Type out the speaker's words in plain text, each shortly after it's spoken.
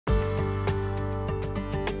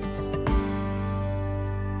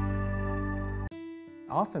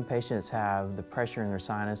Often patients have the pressure in their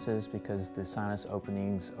sinuses because the sinus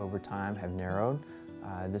openings over time have narrowed.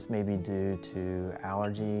 This may be due to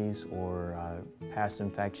allergies or past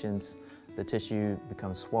infections. The tissue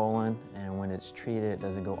becomes swollen, and when it's treated, it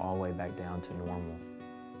doesn't go all the way back down to normal.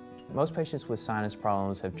 Most patients with sinus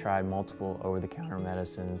problems have tried multiple over-the-counter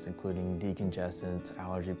medicines, including decongestants,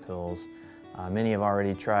 allergy pills. Many have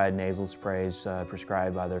already tried nasal sprays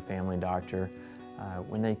prescribed by their family doctor.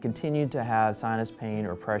 When they continue to have sinus pain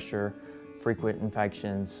or pressure, frequent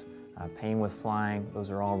infections, pain with flying, those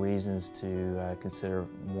are all reasons to consider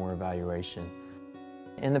more evaluation.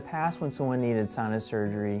 In the past, when someone needed sinus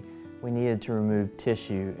surgery, we needed to remove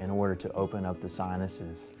tissue in order to open up the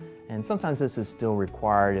sinuses. And sometimes this is still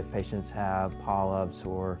required if patients have polyps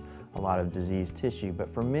or a lot of diseased tissue,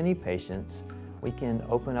 but for many patients, we can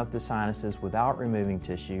open up the sinuses without removing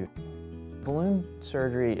tissue. Balloon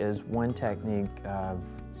surgery is one technique of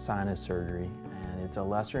sinus surgery, and it's a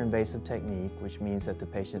lesser invasive technique, which means that the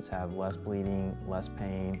patients have less bleeding, less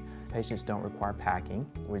pain. Patients don't require packing,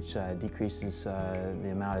 which decreases the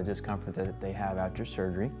amount of discomfort that they have after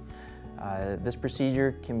surgery. This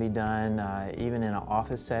procedure can be done even in an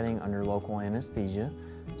office setting under local anesthesia,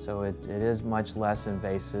 so it is much less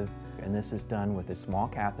invasive, and this is done with a small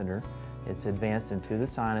catheter. It's advanced into the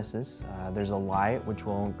sinuses. There's a light which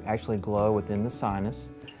will actually glow within the sinus,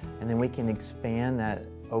 and then we can expand that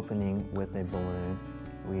opening with a balloon.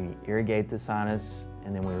 We irrigate the sinus,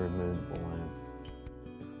 and then we remove the balloon.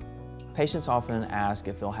 Patients often ask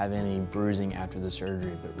if they'll have any bruising after the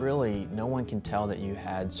surgery, but really no one can tell that you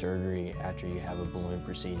had surgery after you have a balloon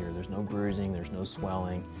procedure. There's no bruising, there's no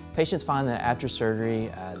swelling. Patients find that after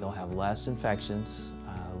surgery they'll have less infections,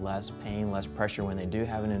 less pain, less pressure when they do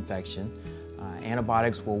have an infection.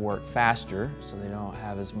 Antibiotics will work faster, so they don't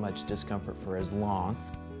have as much discomfort for as long.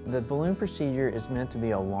 The balloon procedure is meant to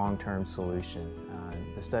be a long-term solution.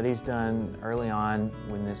 The studies done early on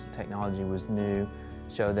when this technology was new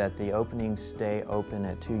show that the openings stay open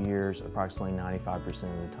at 2 years approximately 95%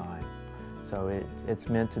 of the time. So it's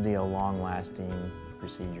meant to be a long-lasting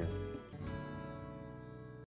procedure.